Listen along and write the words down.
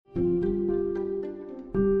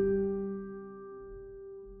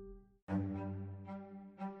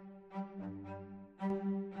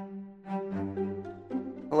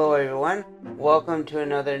welcome to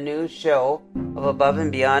another new show of Above and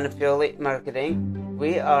Beyond Affiliate Marketing.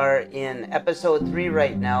 We are in episode 3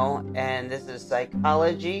 right now, and this is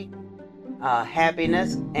psychology,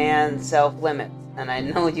 happiness, and self-limits. And I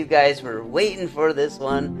know you guys were waiting for this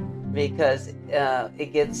one because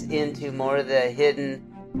it gets into more of the hidden,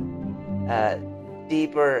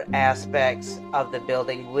 deeper aspects of the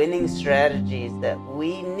building winning strategies that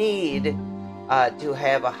we need to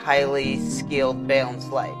have a highly skilled,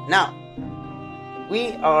 balanced life. Now,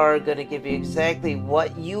 we are going to give you exactly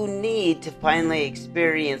what you need to finally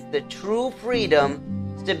experience the true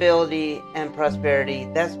freedom, stability, and prosperity.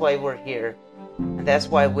 That's why we're here. And that's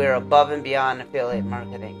why we're Above and Beyond Affiliate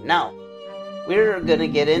Marketing. Now, we're going to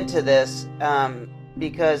get into this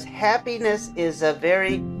because happiness is a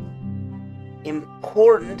very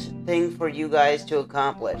important thing for you guys to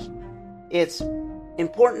accomplish. It's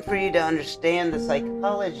important for you to understand the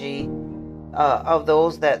psychology of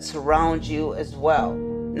those that surround you as well.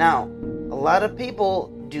 Now, a lot of people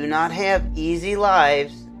do not have easy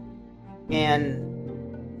lives,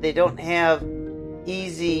 and they don't have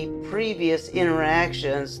easy previous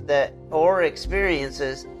interactions or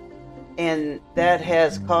experiences, and that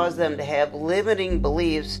has caused them to have limiting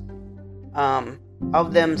beliefs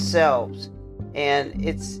of themselves. And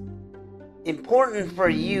it's important for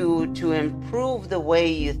you to improve the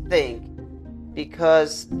way you think,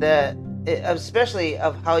 because especially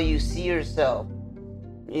of how you see yourself,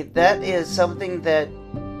 that is something that you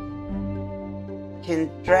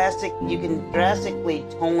can drastically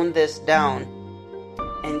tone this down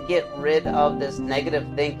and get rid of this negative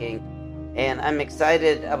thinking. And I'm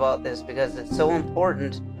excited about this because it's so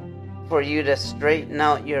important for you to straighten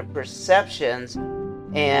out your perceptions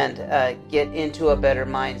and get into a better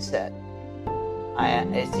mindset.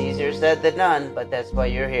 It's easier said than done, but that's why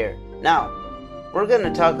you're here. Now, we're going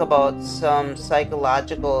to talk about some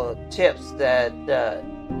psychological tips that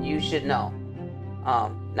you should know.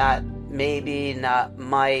 Not maybe, not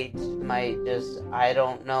might just, I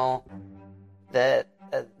don't know, that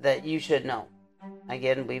you should know.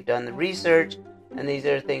 Again, we've done the research, and these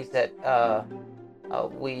are things that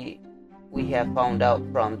we have found out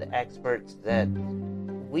from the experts that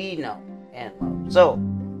we know and love. So,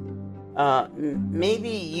 maybe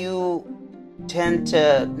you tend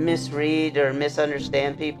to misread or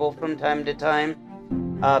misunderstand people from time to time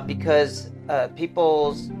because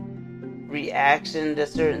people's reaction to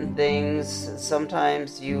certain things.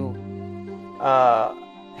 Sometimes you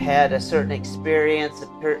had a certain experience,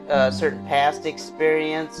 a certain past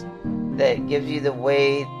experience that gives you the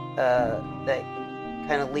way that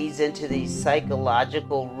kind of leads into these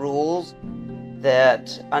psychological rules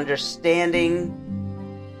that understanding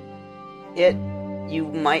it, you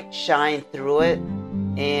might shine through it,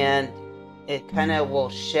 and it kind of will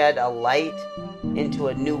shed a light into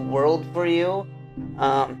a new world for you,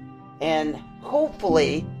 and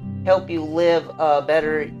hopefully help you live a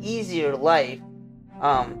better, easier life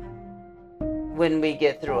when we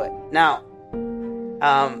get through it. Now,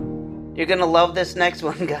 you're gonna love this next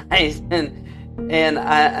one, guys, and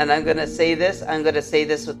I'm gonna say this. I'm gonna say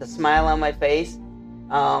this with a smile on my face.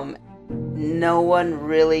 No one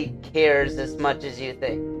really cares as much as you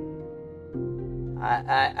think.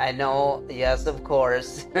 I know, yes, of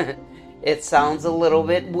course. It sounds a little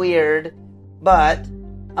bit weird, but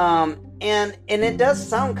and it does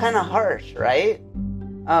sound kind of harsh, right?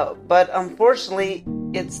 But unfortunately,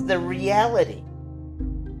 it's the reality.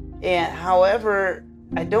 And however,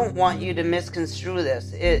 I don't want you to misconstrue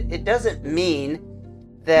this. It doesn't mean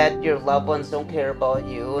that your loved ones don't care about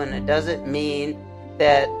you, and it doesn't mean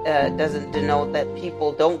that doesn't denote that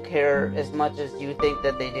people don't care as much as you think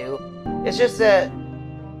that they do. It's just that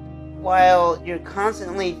while you're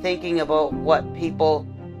constantly thinking about what people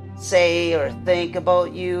say or think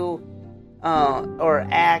about you or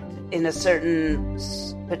act in a certain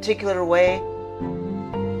particular way,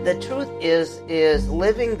 the truth is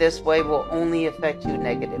living this way will only affect you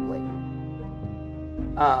negatively.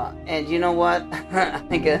 And you know what? I'm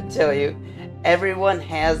going to tell you, everyone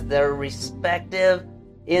has their respective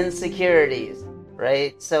insecurities,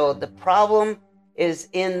 right? So the problem is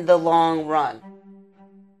in the long run.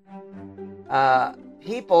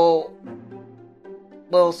 People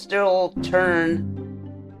will still turn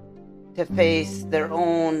to face their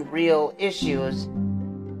own real issues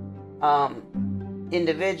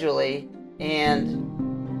individually, and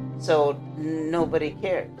so nobody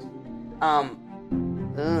cares.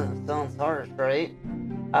 Sounds harsh, right?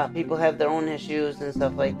 People have their own issues and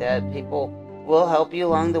stuff like that. People will help you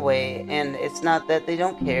along the way, and it's not that they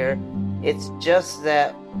don't care. It's just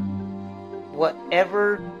that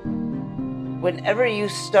whenever you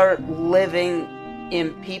start living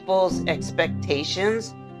in people's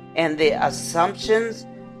expectations and the assumptions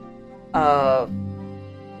of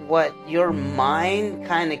what your mind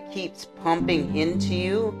kind of keeps pumping into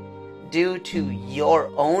you due to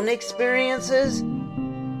your own experiences.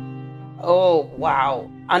 Oh,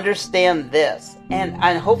 wow. Understand this.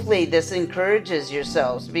 And hopefully this encourages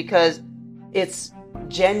yourselves because it's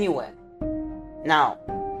genuine. Now,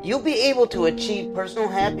 you'll be able to achieve personal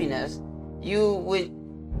happiness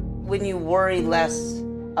when you worry less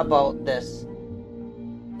about this.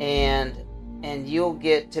 And you'll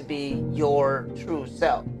get to be your true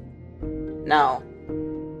self. Now,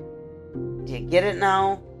 do you get it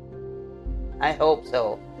now? I hope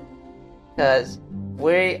so. Because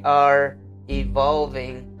we are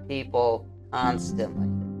evolving people constantly.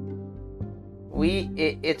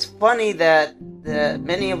 It's funny that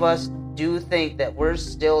many of us do think that we're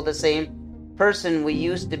still the same person we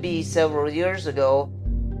used to be several years ago,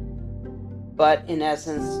 but in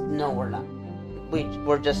essence, no, we're not.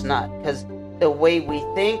 We're just not, because the way we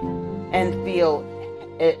think and feel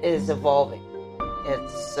is evolving.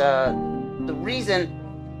 It's the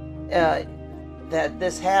reason that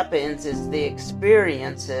this happens is the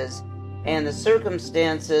experiences and the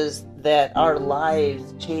circumstances that our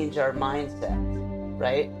lives change our mindsets,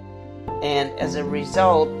 right? And as a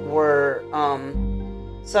result, we're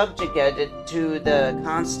subjugated to the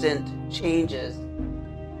constant changes.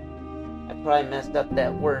 I probably messed up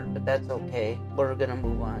that word, but that's okay. We're gonna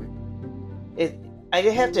move on. I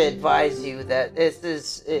have to advise you that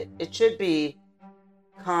it should be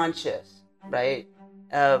conscious, right,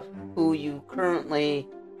 of who you currently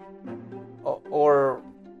or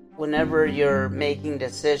whenever you're making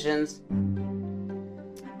decisions.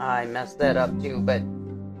 I messed that up too, but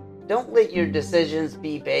don't let your decisions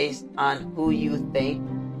be based on who you think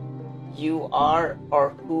you are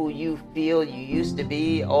or who you feel you used to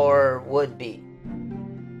be or would be,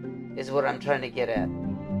 is what I'm trying to get at.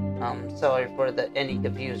 Sorry for any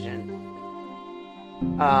confusion.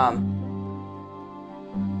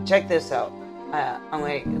 Check this out.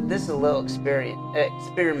 This is a little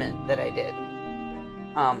experiment that I did.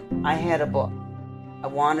 I had a book. I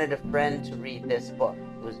wanted a friend to read this book.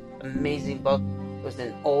 It was an amazing book. It was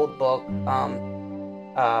an old book.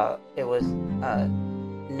 It was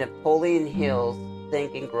Napoleon Hill's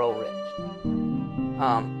Think and Grow Rich.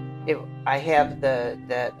 I have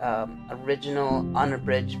that original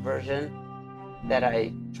unabridged version that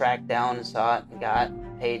I tracked down and saw it and got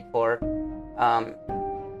paid for.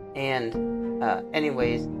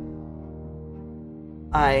 Anyways,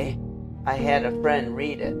 I had a friend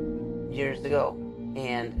read it years ago,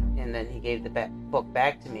 and then he gave the book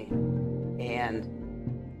back to me, and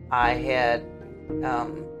I had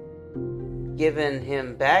given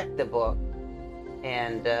him back the book,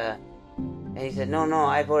 and he said, no,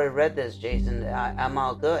 I've already read this, Jason. I'm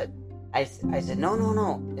all good. I said,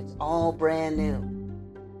 no, it's all brand new.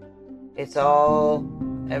 It's all,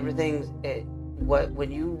 everything's,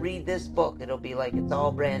 when you read this book, it'll be like it's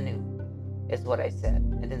all brand new, is what I said.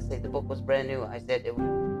 I didn't say the book was brand new. I said,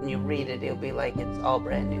 when you read it, it'll be like it's all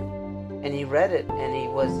brand new. And he read it, and he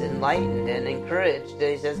was enlightened and encouraged. And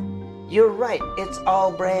he says, you're right, it's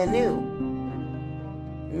all brand new.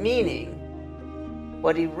 Meaning,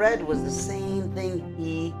 what he read was the same thing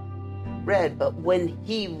he read, but when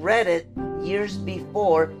he read it years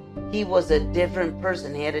before, he was a different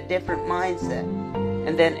person. He had a different mindset.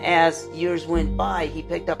 And then as years went by, he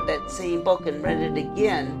picked up that same book and read it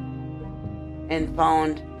again and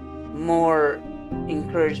found more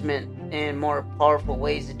encouragement and more powerful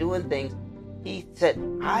ways of doing things. He said,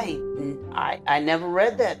 I never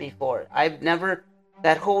read that before.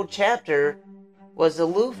 That whole chapter was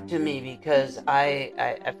aloof to me because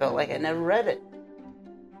I felt like I never read it.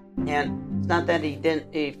 And it's not that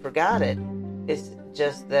he forgot it. It's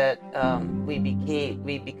just that we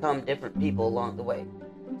become different people along the way.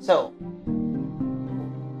 So,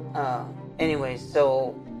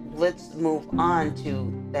 so let's move on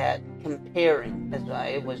to that comparing, as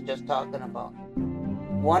I was just talking about.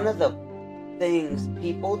 One of the things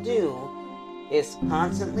people do is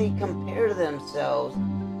constantly compare themselves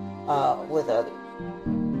with others.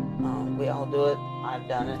 We all do it. I've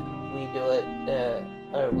done it. We do it,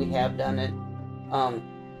 or we have done it.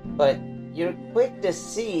 But you're quick to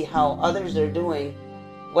see how others are doing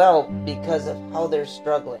well because of how they're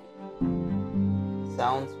struggling.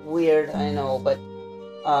 Sounds weird, I know, but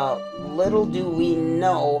little do we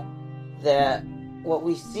know that what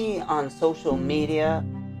we see on social media,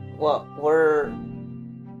 we're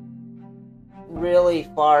really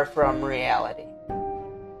far from reality.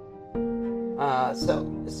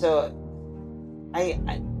 So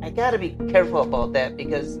I gotta be careful about that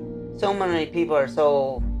because so many people are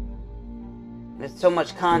there's so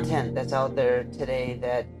much content that's out there today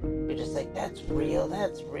that you're just like, that's real,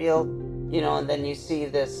 and then you see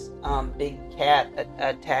this big cat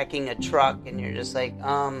attacking a truck, and you're just like,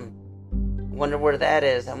 wonder where that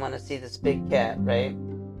is. I want to see this big cat, right?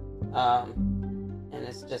 And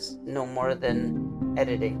it's just no more than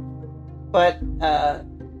editing. But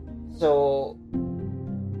so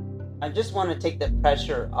I just want to take the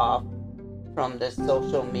pressure off from this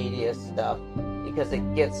social media stuff, because it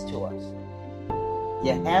gets to us.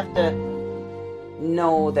 You have to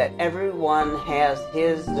know that everyone has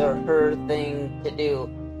his or her thing to do,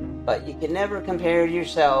 but you can never compare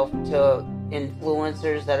yourself to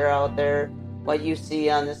influencers that are out there, what you see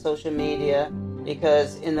on the social media,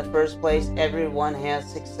 because in the first place, everyone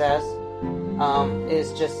has success.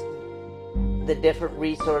 It's just the different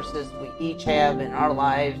resources we each have in our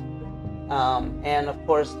lives, and of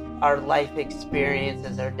course our life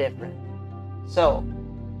experiences are different. So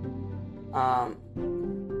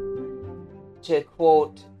to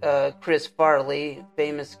quote Chris Farley,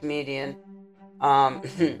 famous comedian,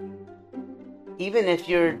 even if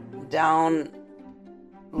you're down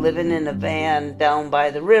living in a van down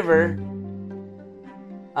by the river,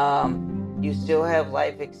 you still have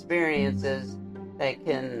life experiences that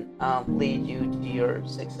can lead you to your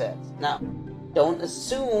success. Now, don't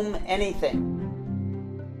assume anything.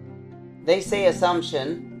 They say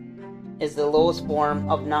assumption is the lowest form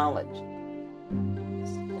of knowledge.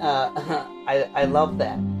 I love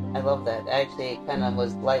that. Actually, it kind of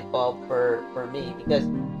was light bulb for me, because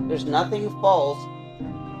there's nothing false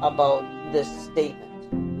about this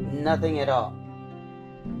statement. Nothing at all.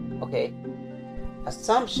 Okay.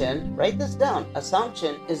 Assumption, write this down.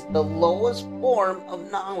 Assumption is the lowest form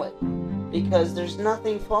of knowledge, because there's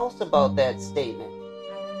nothing false about that statement.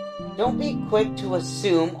 Don't be quick to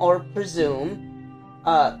assume or presume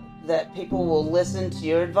that people will listen to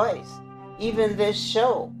your advice. Even this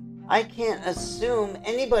show, I can't assume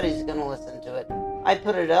anybody's going to listen to it. I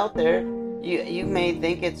put it out there. You may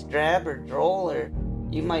think it's drab or droll, or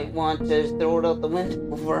you might want to throw it out the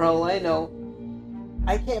window for all I know.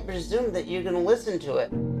 I can't presume that you're going to listen to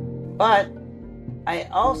it. But I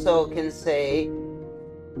also can say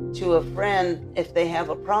to a friend if they have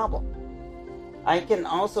a problem. I can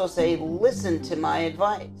also say, listen to my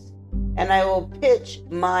advice. And I will pitch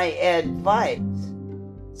my advice.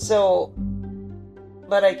 So,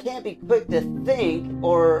 but I can't be quick to think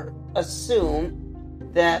or assume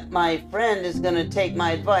that my friend is going to take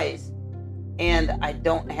my advice and I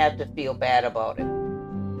don't have to feel bad about it.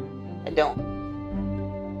 I don't.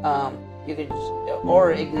 You can just,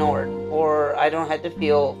 or ignore it, or I don't have to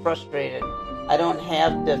feel frustrated. I don't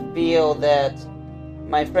have to feel that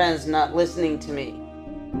my friend's not listening to me.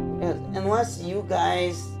 Because unless you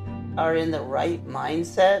guys are in the right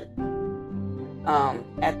mindset,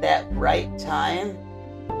 at that right time,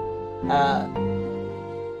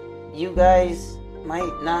 you guys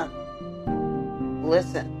might not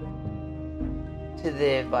listen to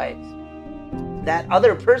the advice. That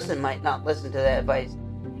other person might not listen to that advice.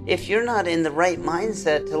 If you're not in the right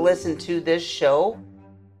mindset to listen to this show,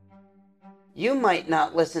 you might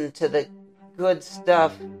not listen to the good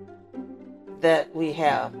stuff that we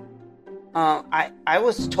have. I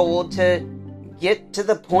was told to get to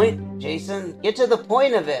the point, Jason. Get to the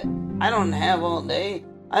point of it. I don't have all day.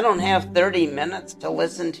 I don't have 30 minutes to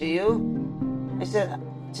listen to you. I said,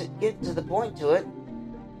 to get to the point to it,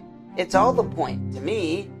 it's all the point. To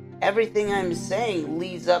me, everything I'm saying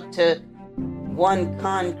leads up to one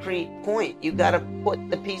concrete point. You got to put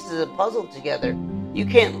the pieces of the puzzle together. You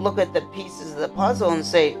can't look at the pieces of the puzzle and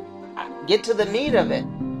say, get to the meat of it.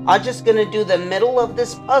 I'm just going to do the middle of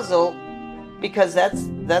this puzzle because that's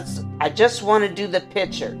I just want to do the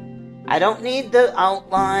picture. I don't need the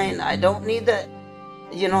outline. I don't need the,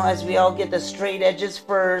 as we all get the straight edges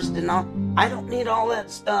first and all. I don't need all that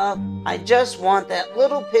stuff. I just want that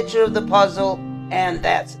little picture of the puzzle, and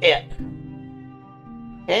that's it.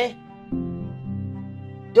 Okay?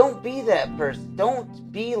 Don't be that person. Don't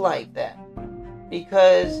be like that.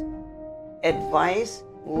 Because advice,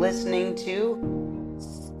 listening to,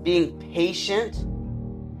 being patient,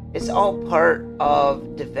 it's all part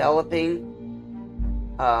of developing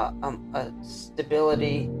a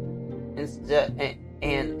stability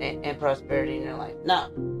and prosperity in your life. Now,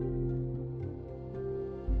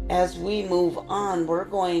 as we move on, we're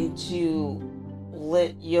going to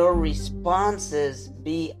let your responses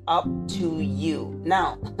be up to you.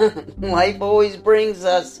 Now, life always brings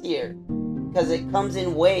us here because it comes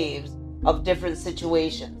in waves of different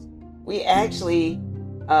situations. We actually,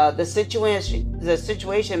 the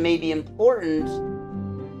situation may be important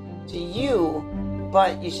to you,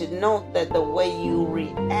 But you should note that the way you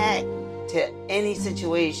react to any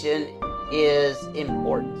situation is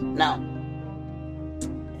important. Now,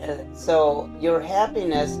 so your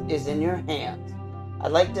happiness is in your hands. I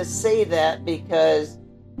like to say that because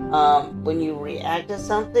when you react to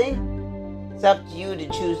something, it's up to you to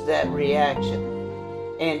choose that reaction.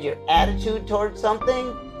 And your attitude towards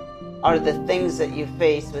something are the things that you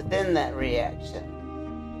face within that reaction.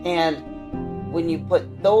 And when you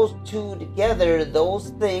put those two together,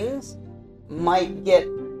 those things might get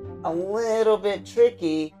a little bit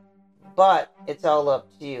tricky, but it's all up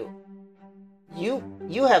to you.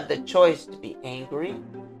 You have the choice to be angry.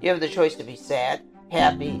 You have the choice to be sad,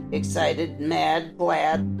 happy, excited, mad,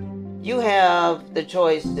 glad. You have the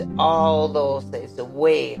choice to all those things. The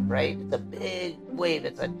wave, right? It's a big wave.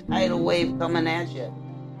 It's a tidal wave coming at you.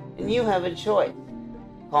 And you have a choice.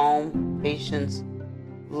 Calm, patience,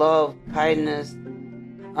 love, kindness,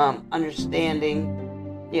 understanding.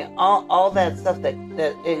 Yeah, all that stuff that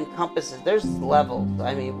encompasses. There's levels.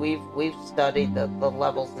 I mean, we've studied the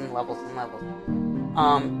levels and levels and levels.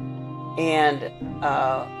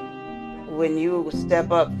 When you step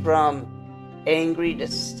up from angry to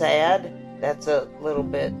sad, that's a little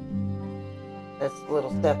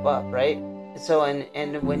step up, right? So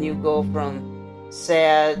and when you go from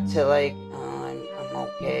sad to like, oh, I'm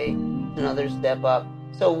okay, another step up.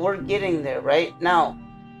 So we're getting there, right? Now,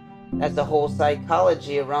 that's the whole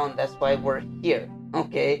psychology around. That's why we're here,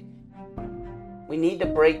 okay? We need to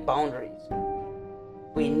break boundaries.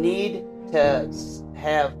 We need to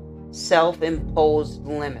have self-imposed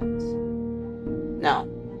limits. Now,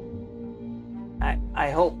 I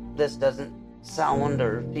hope this doesn't sound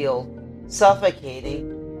or feel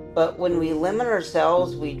suffocating, but when we limit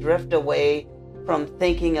ourselves, we drift away from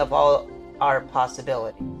thinking of all our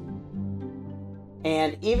possibilities.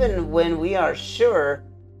 And even when we are sure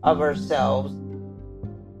of ourselves,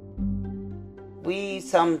 we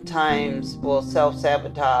sometimes will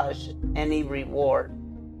self-sabotage any reward.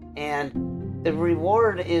 And the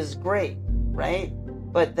reward is great, right?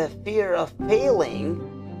 But the fear of failing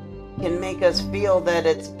can make us feel that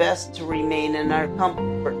it's best to remain in our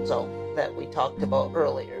comfort zone that we talked about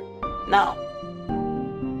earlier. Now,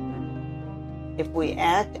 if we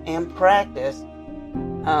act and practice,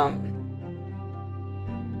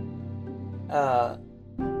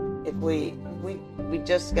 if we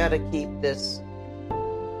just got to keep this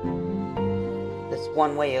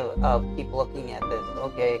one way of keep looking at this.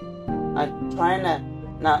 Okay, I'm trying to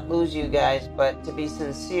not lose you guys, but to be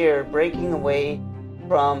sincere, breaking away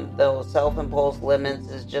from those self-imposed limits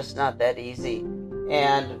is just not that easy,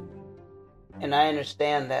 and I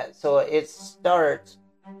understand that. So it starts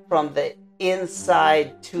from the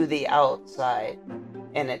inside to the outside,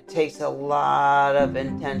 and it takes a lot of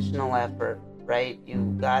intentional effort, right?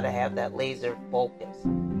 You got to have that laser focus,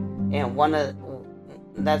 and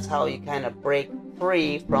that's how you kind of break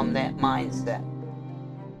free from that mindset.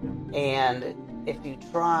 And if you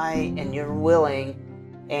try and you're willing,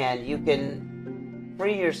 and you can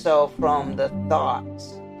free yourself from the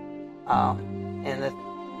thoughts and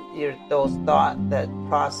those that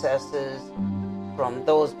processes, from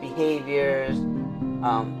those behaviors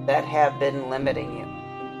that have been limiting you.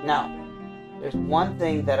 Now, there's one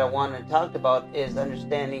thing that I want to talk about is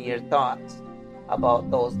understanding your thoughts about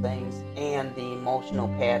those things and the emotional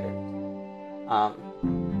patterns.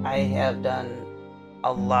 I have done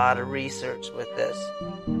a lot of research with this,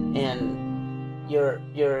 and your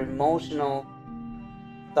emotional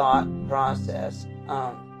thought process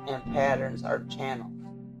and patterns are channels,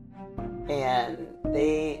 and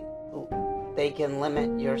they can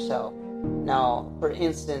limit yourself. Now, for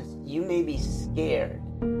instance, you may be scared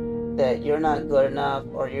that you're not good enough,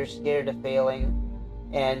 or you're scared of failing,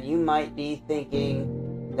 and you might be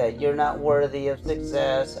thinking that you're not worthy of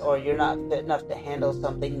success, or you're not fit enough to handle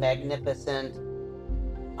something magnificent.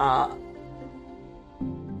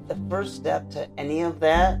 The first step to any of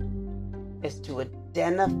that is to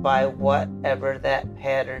identify whatever that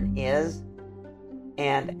pattern is,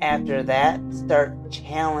 and after that, start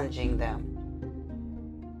challenging them.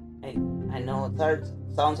 I know it's hard,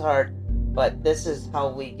 sounds hard, but this is how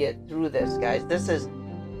we get through this, guys. This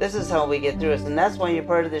is how we get through this, and that's why you're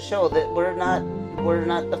part of the show. That we're not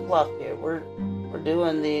the fluff here. We're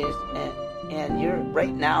doing these, and you're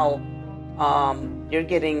right now. You're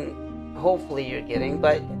getting. Hopefully, you're getting,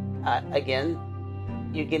 but again,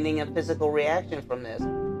 you're getting a physical reaction from this,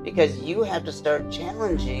 because you have to start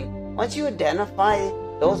challenging. Once you identify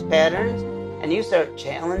those patterns and you start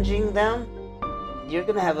challenging them, you're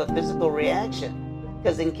going to have a physical reaction.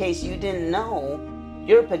 Because in case you didn't know,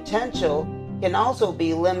 your potential can also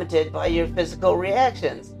be limited by your physical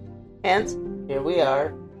reactions. Hence, here we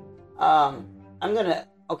are.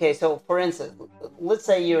 Okay, so for instance, let's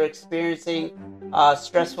say you're experiencing a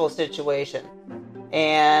stressful situation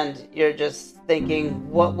and you're just thinking,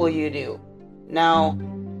 what will you do? Now,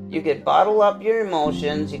 you can bottle up your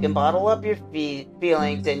emotions, you can bottle up your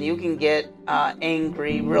feelings, and you can get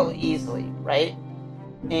angry real easily, right?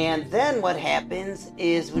 And then what happens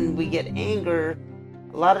is when we get anger,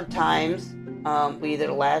 a lot of times we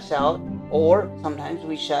either lash out or sometimes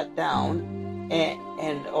we shut down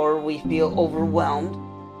and or we feel overwhelmed,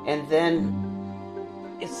 and then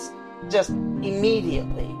it's just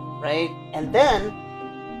immediately, right? And then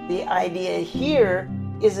the idea here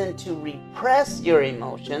isn't to repress your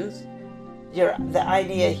emotions. The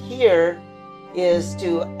idea here is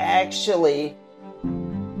to actually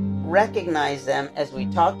recognize them, as we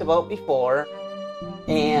talked about before,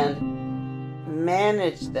 and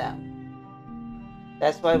manage them.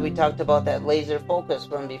 That's why we talked about that laser focus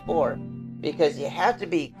from before, because you have to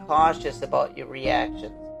be cautious about your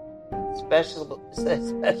reactions,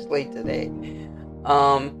 especially today.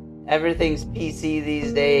 Everything's PC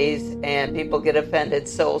these days, and people get offended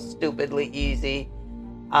so stupidly easy.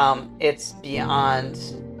 It's beyond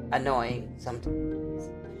annoying sometimes.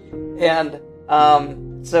 And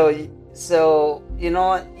so you know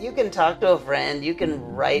what? You can talk to a friend. You can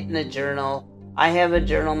write in a journal. I have a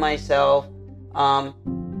journal myself. I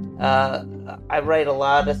write a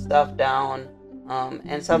lot of stuff down,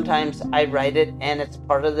 and sometimes I write it, and it's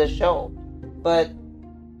part of the show. But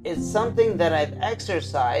it's something that I've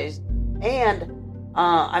exercised, and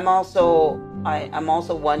I'm also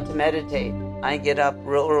one to meditate. I get up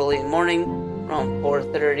real early in the morning, around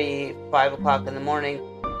 4:30, 5 o'clock in the morning,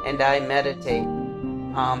 and I meditate.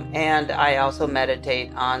 And I also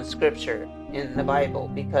meditate on scripture in the Bible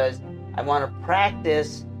because I want to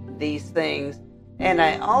practice these things, and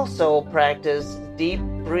I also practice deep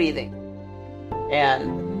breathing.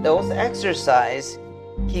 And those exercises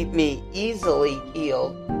keep me easily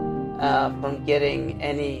healed from getting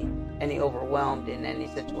any overwhelmed in any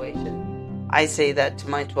situation. I say that to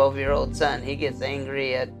my 12-year-old son. He gets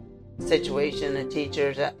angry at situation and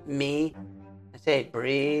teachers, at me. I say,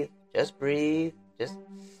 breathe, just breathe, just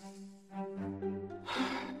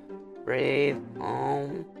breathe.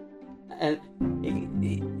 And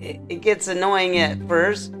it gets annoying at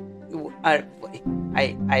first.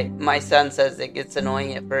 My son says it gets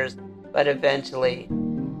annoying at first, but eventually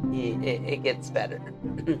it gets better.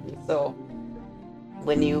 So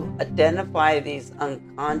when you identify these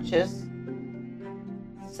unconscious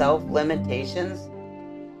self-limitations,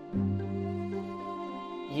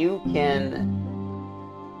 you can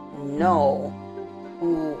know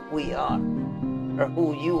who we are or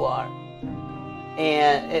who you are.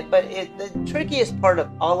 But the trickiest part of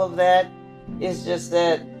all of that is just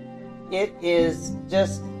that it is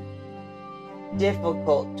just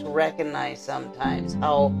difficult to recognize sometimes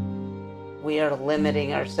how we are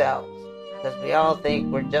limiting ourselves, because we all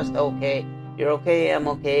think we're just okay. You're okay, I'm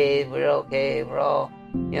okay, we're okay, we're all,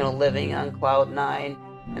 living on cloud nine,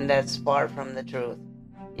 and that's far from the truth.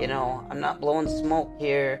 I'm not blowing smoke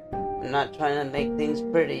here. I'm not trying to make things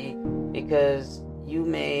pretty, because you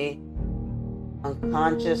may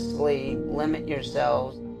unconsciously limit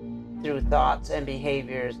yourselves through thoughts and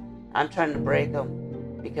behaviors. I'm trying to break them,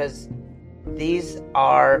 because these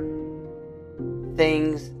are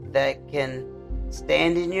things that can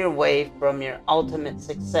stand in your way from your ultimate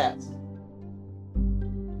success.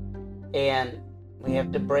 And we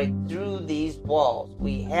have to break through these walls.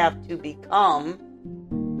 We have to become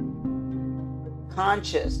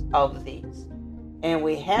conscious of these. And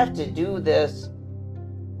we have to do this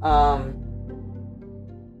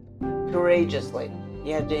courageously.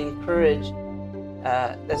 You have to encourage.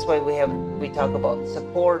 That's why we talk about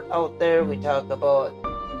support out there. We talk about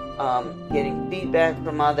getting feedback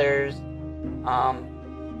from others,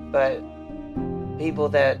 but people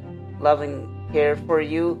that love and care for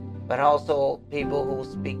you, but also people who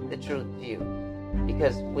speak the truth to you,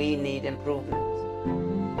 because we need improvements.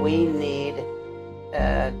 We need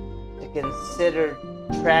to consider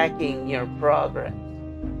tracking your progress.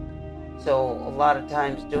 So a lot of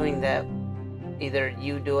times doing that, either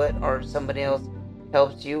you do it or somebody else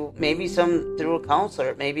helps you, maybe some through a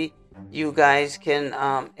counselor. Maybe you guys can,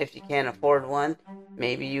 if you can't afford one,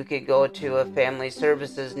 maybe you could go to a family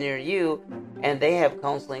services near you, and they have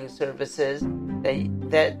counseling services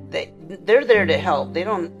that they're there to help. They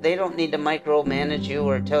don't need to micromanage you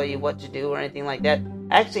or tell you what to do or anything like that.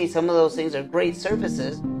 Actually, some of those things are great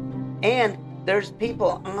services, and there's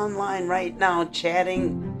people online right now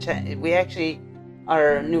chatting. We actually,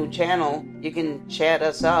 our new channel, you can chat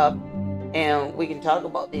us up, and we can talk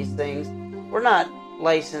about these things. We're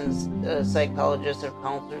licensed psychologists or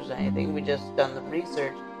counselors or anything. We just done the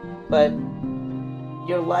research. But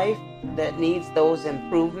your life that needs those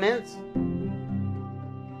improvements,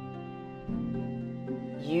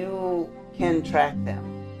 you can track them.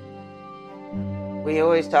 We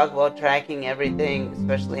always talk about tracking everything,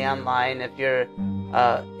 especially online. If you're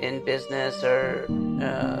in business or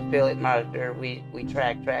affiliate marketer, we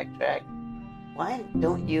track. Why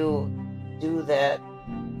don't you do that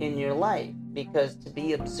in your life? Because to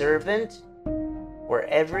be observant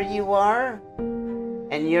wherever you are,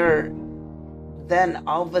 and you're then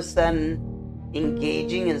all of a sudden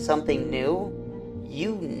engaging in something new,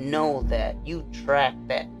 you know that. You track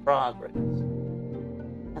that progress.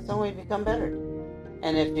 That's how we become better.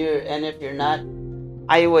 And if you're not,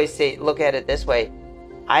 I always say, look at it this way.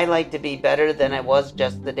 I like to be better than I was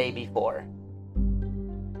just the day before.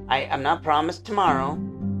 I'm not promised tomorrow.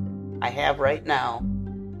 I have right now.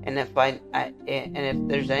 And if if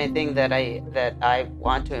there's anything that I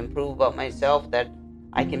want to improve about myself, that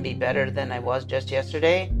I can be better than I was just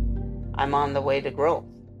yesterday, I'm on the way to growth.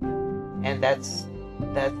 And that's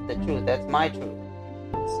the truth. That's my truth.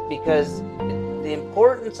 It's because the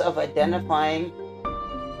importance of identifying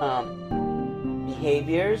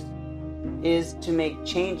behaviors is to make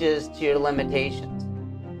changes to your limitations.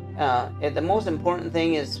 And the most important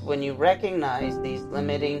thing is when you recognize these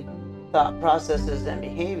limiting thought processes and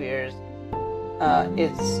behaviors,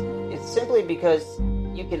 it's simply because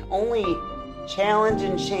you can only challenge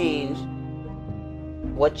and change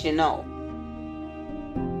what you know.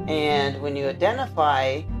 And when you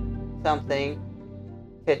identify something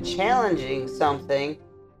to challenging something,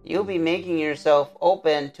 you'll be making yourself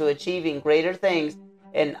open to achieving greater things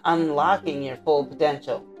and unlocking your full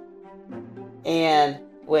potential. And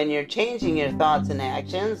when you're changing your thoughts and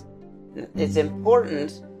actions, it's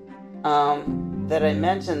important that I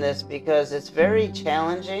mention this because it's very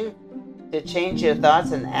challenging to change your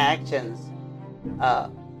thoughts and actions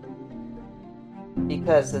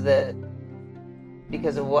because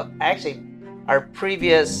of what actually our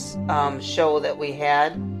previous show that we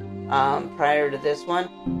had prior to this one,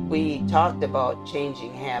 we talked about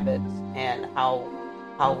changing habits and how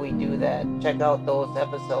we do that. Check out those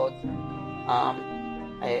episodes.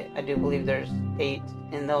 I do believe there's 8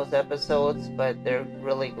 in those episodes, but they're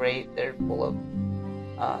really great. They're full of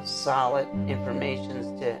solid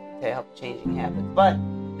information to help changing habits. But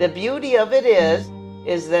the beauty of it is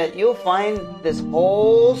that you'll find this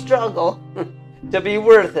whole struggle to be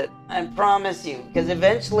worth it. I promise you. Because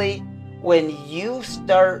eventually, when you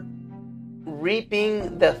start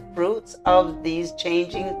reaping the fruits of these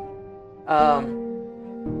changing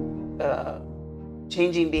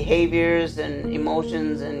behaviors and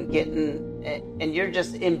emotions and you're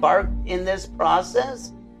just embarked in this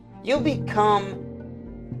process, you'll become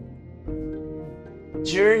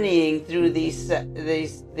journeying through these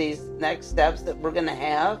next steps that we're going to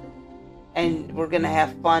have, and we're going to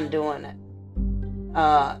have fun doing it.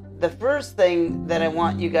 The first thing that I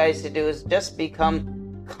want you guys to do is just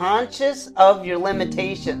become conscious of your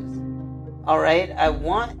limitations. All right? I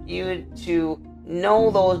want you to know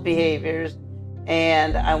those behaviors,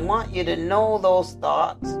 and I want you to know those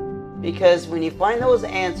thoughts, because when you find those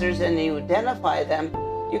answers and you identify them,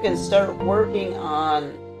 you can start working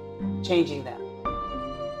on changing them.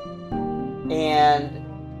 And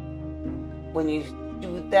when you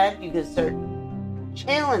do that, you can start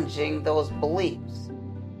challenging those beliefs.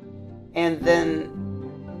 And then,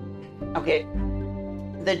 okay,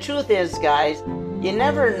 the truth is, guys, you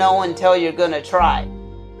never know until you're going to try.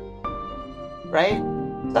 Right?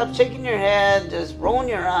 Stop shaking your head, just rolling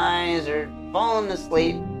your eyes, or falling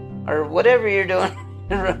asleep, or whatever you're doing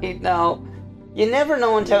right now. You never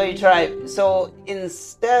know until you try. So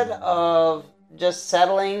instead of just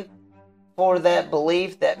settling for that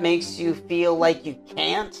belief that makes you feel like you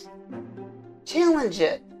can't, challenge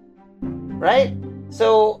it. Right?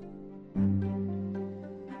 So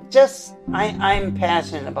I'm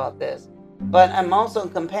passionate about this, but I'm also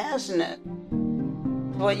compassionate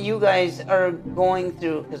for what you guys are going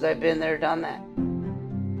through, because I've been there, done that.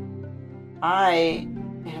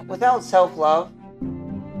 Without self-love,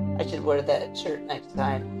 I should wear that shirt next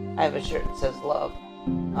time. I have a shirt that says love.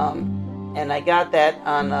 And I got that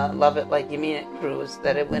on a Love It Like You Mean It cruise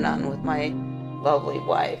that I went on with my lovely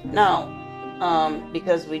wife. Now,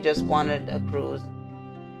 because we just wanted a cruise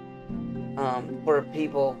for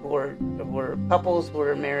people who were couples who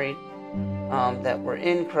were married, that were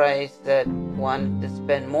in Christ, that wanted to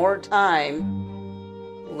spend more time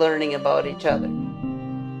learning about each other,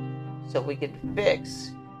 so we could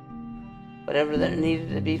fix whatever that needed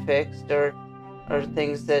to be fixed, or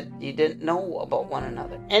things that you didn't know about one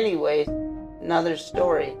another. Anyways, another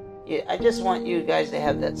story. I just want you guys to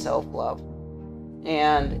have that self-love,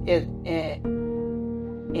 and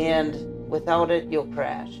and without it, you'll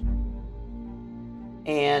crash.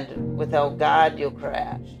 And without God, you'll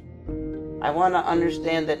crash. I want to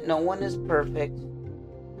understand that no one is perfect.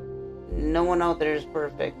 No one out there is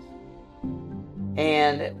perfect.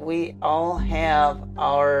 And we all have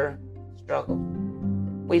our struggles.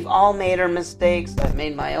 We've all made our mistakes. I've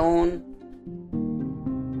made my own.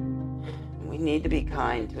 We need to be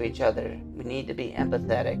kind to each other. We need to be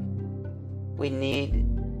empathetic. We need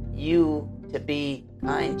you to be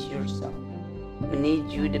kind to yourself. We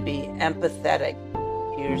need you to be empathetic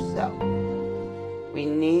to yourself. We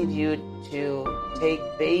need you to take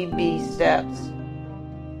baby steps.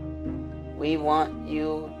 We want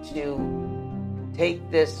you to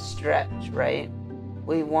take this stretch, right?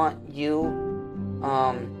 We want you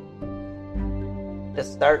to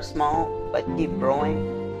start small but keep growing.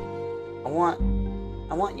 I want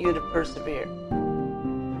you to persevere.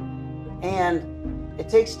 And it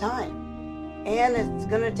takes time. And it's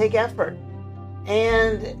going to take effort.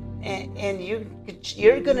 And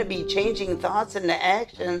you're going to be changing thoughts into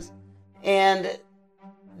actions, and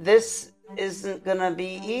this isn't going to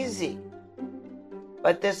be easy.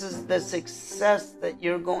 But this is the success that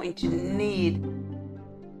you're going to need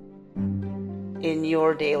in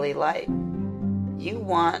your daily life. You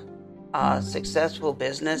want a successful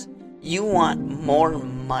business. You want more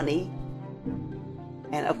money.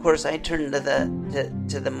 And of course, I turn to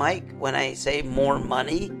the mic when I say more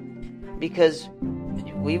money, because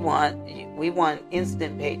we want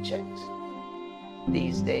instant paychecks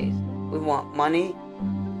these days. We want money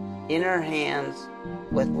in our hands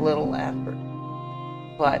with little effort.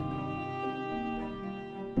 But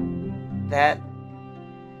that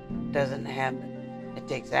doesn't happen. It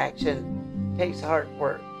takes action, it takes hard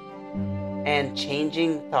work. And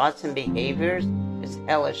changing thoughts and behaviors is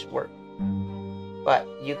hellish work. But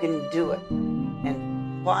you can do it.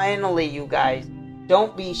 And finally, you guys,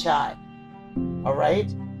 don't be shy.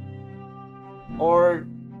 Alright? Or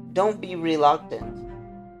don't be reluctant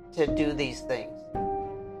to do these things.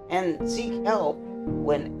 And seek help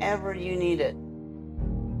whenever you need it.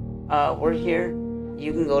 We're here.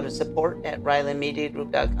 You can go to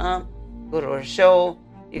support@RileyMediaGroup.com. Go to our show.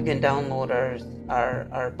 You can download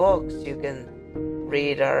our books. You can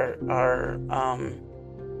read our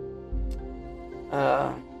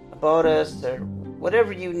about us, or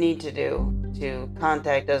whatever you need to do to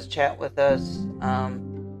contact us, chat with us.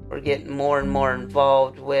 We're getting more and more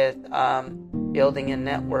involved with building a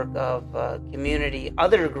network of community,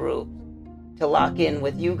 other groups to lock in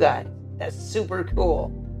with you guys. That's super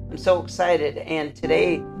cool. I'm so excited. And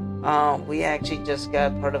today we actually just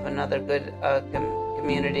got part of another good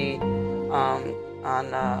community on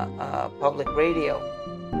public radio,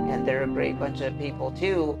 and they're a great bunch of people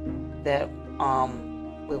too that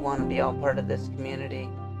we want to be all part of this community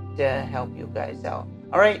to help you guys out.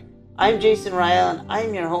 All right, I'm Jason Ryland.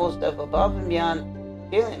 I'm your host of Above and Beyond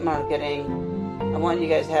Affiliate Marketing. I want you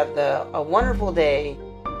guys to have a wonderful day.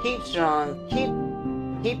 Keep strong.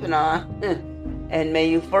 Keeping on. And may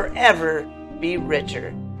you forever be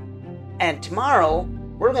richer. And tomorrow,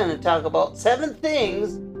 we're going to talk about 7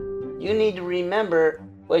 things you need to remember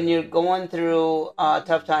when you're going through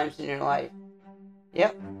tough times in your life.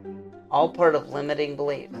 Yep. All part of limiting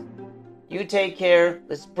beliefs. You take care.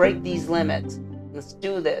 Let's break these limits. Let's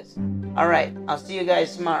do this. All right. I'll see you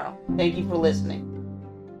guys tomorrow. Thank you for listening.